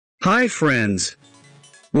Hi friends!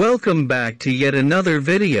 Welcome back to yet another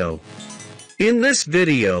video. In this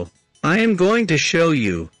video, I am going to show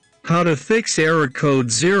you how to fix error code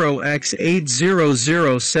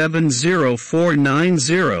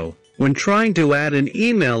 0x80070490 when trying to add an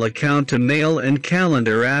email account to Mail and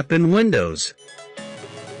Calendar app in Windows.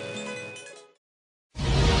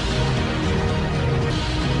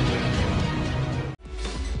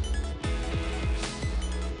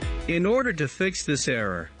 In order to fix this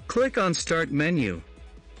error, click on Start menu.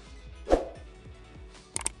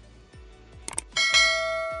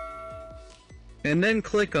 And then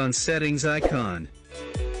click on Settings icon.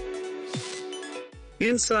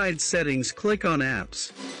 Inside Settings, click on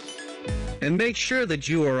Apps. And make sure that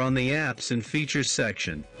you are on the Apps and Features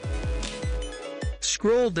section.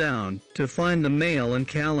 Scroll down to find the Mail and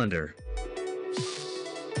Calendar.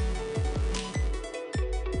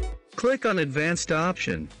 Click on Advanced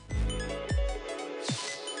option.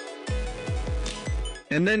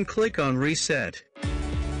 And then click on Reset.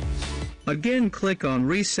 Again, click on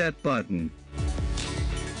Reset button.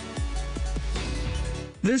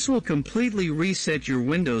 This will completely reset your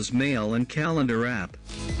Windows Mail and Calendar app.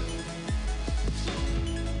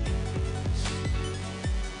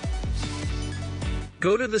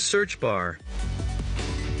 Go to the search bar.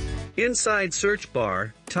 Inside search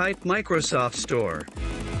bar, type Microsoft Store.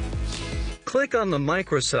 Click on the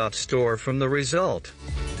Microsoft Store from the result.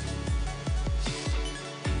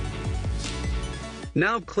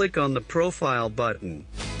 Now click on the Profile button.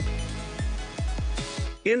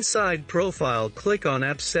 Inside Profile, click on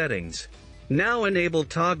App Settings. Now enable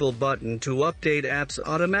Toggle button to update apps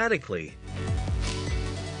automatically.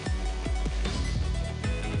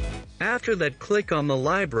 After that, click on the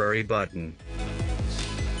Library button.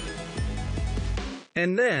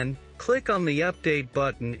 And then, click on the Update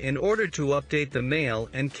button in order to update the Mail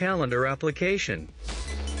and Calendar application.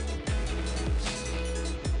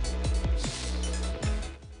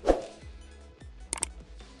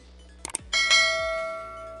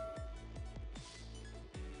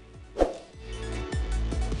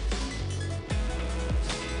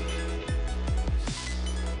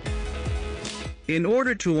 In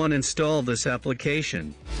order to uninstall this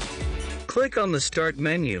application, click on the Start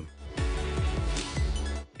menu,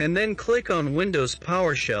 and then click on Windows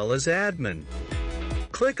PowerShell as admin.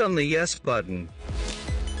 Click on the Yes button.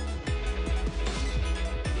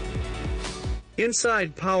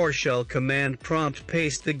 Inside PowerShell command prompt,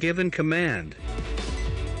 paste the given command,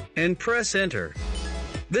 and press Enter.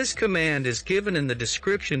 This command is given in the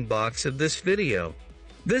description box of this video.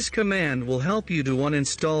 This command will help you to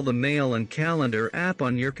uninstall the Mail and Calendar app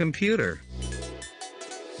on your computer.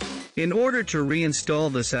 In order to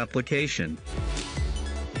reinstall this application,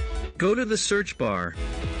 go to the search bar.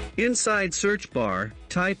 Inside search bar,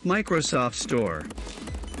 type Microsoft Store.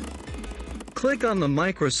 Click on the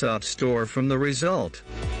Microsoft Store from the result.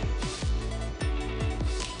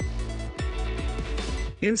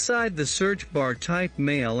 Inside the search bar, type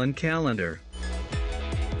Mail and Calendar.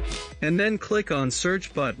 And then click on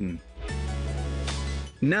Search button.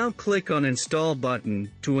 Now click on Install button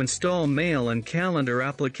to install Mail and Calendar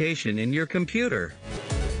application in your computer.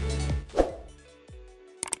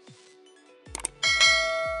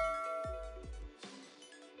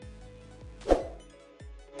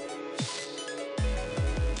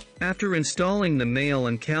 After installing the Mail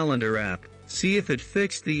and Calendar app, see if it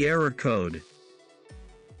fixed the error code.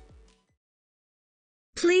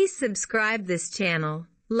 Please subscribe this channel.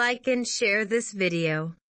 Like and share this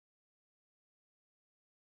video.